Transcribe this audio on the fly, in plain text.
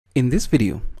In this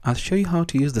video, I'll show you how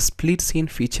to use the split scene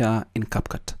feature in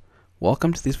CapCut.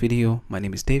 Welcome to this video. My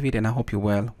name is David and I hope you're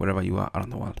well wherever you are around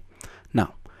the world.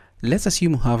 Now, let's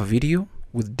assume you have a video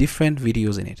with different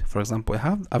videos in it. For example, I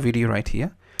have a video right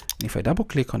here. And if I double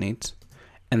click on it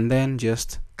and then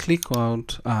just click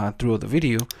out through the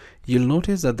video, you'll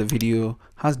notice that the video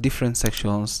has different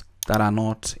sections that are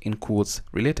not in quotes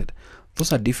related.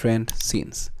 Those are different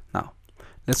scenes. Now,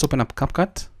 let's open up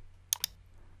CapCut.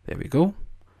 There we go.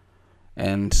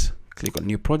 And click on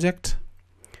new project,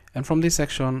 and from this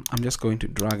section I'm just going to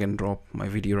drag and drop my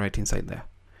video right inside there.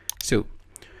 So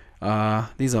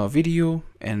these are video,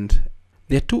 and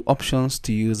there are two options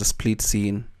to use the split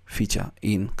scene feature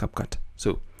in CapCut.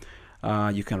 So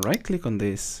you can right click on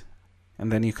this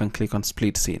and then you can click on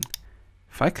split scene.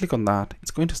 If I click on that,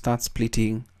 it's going to start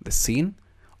splitting the scene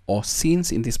or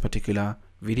scenes in this particular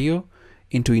video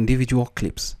into individual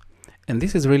clips. And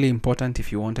this is really important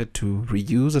if you wanted to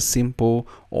reuse a simple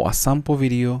or a sample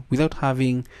video without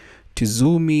having to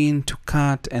zoom in, to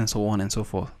cut, and so on and so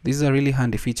forth. This is a really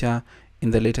handy feature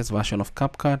in the latest version of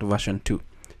CapCut, version 2.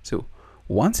 So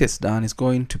once it's done, it's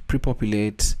going to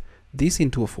pre-populate this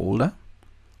into a folder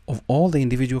of all the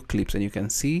individual clips. And you can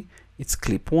see it's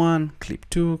clip 1, clip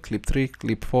 2, clip 3,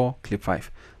 clip 4, clip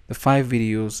 5. The 5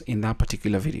 videos in that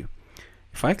particular video.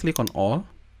 If I click on all,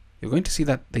 you're going to see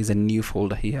that there's a new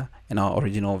folder here in our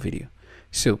original video.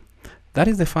 So that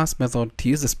is the first method to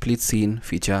use the split scene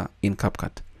feature in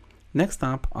CapCut. Next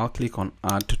up, I'll click on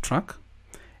add to track.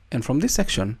 And from this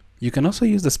section, you can also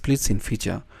use the split scene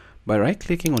feature by right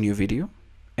clicking on your video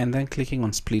and then clicking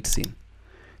on split scene.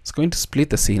 It's going to split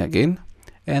the scene again.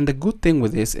 And the good thing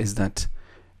with this is that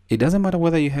it doesn't matter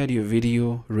whether you had your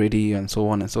video ready and so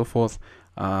on and so forth.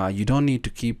 You don't need to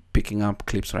keep picking up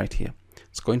clips right here.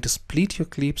 It's going to split your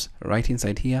clips right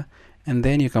inside here, and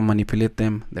then you can manipulate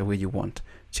them the way you want,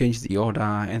 change the order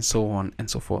and so on and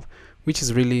so forth, which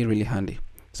is really, really handy.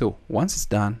 So once it's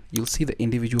done, you'll see the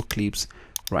individual clips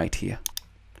right here.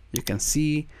 You can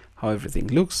see how everything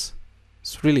looks.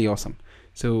 It's really awesome.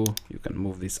 So you can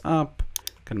move this up,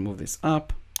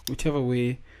 whichever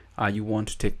way you want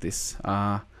to take this.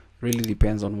 Really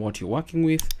depends on what you're working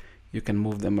with. You can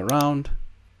move them around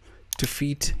to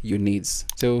fit your needs.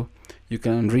 So you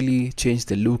can really change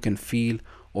the look and feel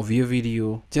of your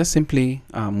video just simply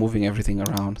moving everything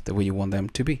around the way you want them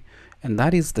to be. And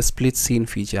that is the split scene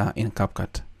feature in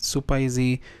CapCut. Super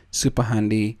easy, super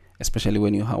handy, especially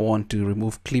when you want to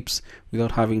remove clips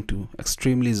without having to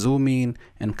extremely zoom in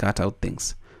and cut out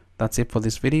things. That's it for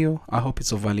this video. I hope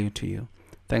it's of value to you.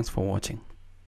 Thanks for watching.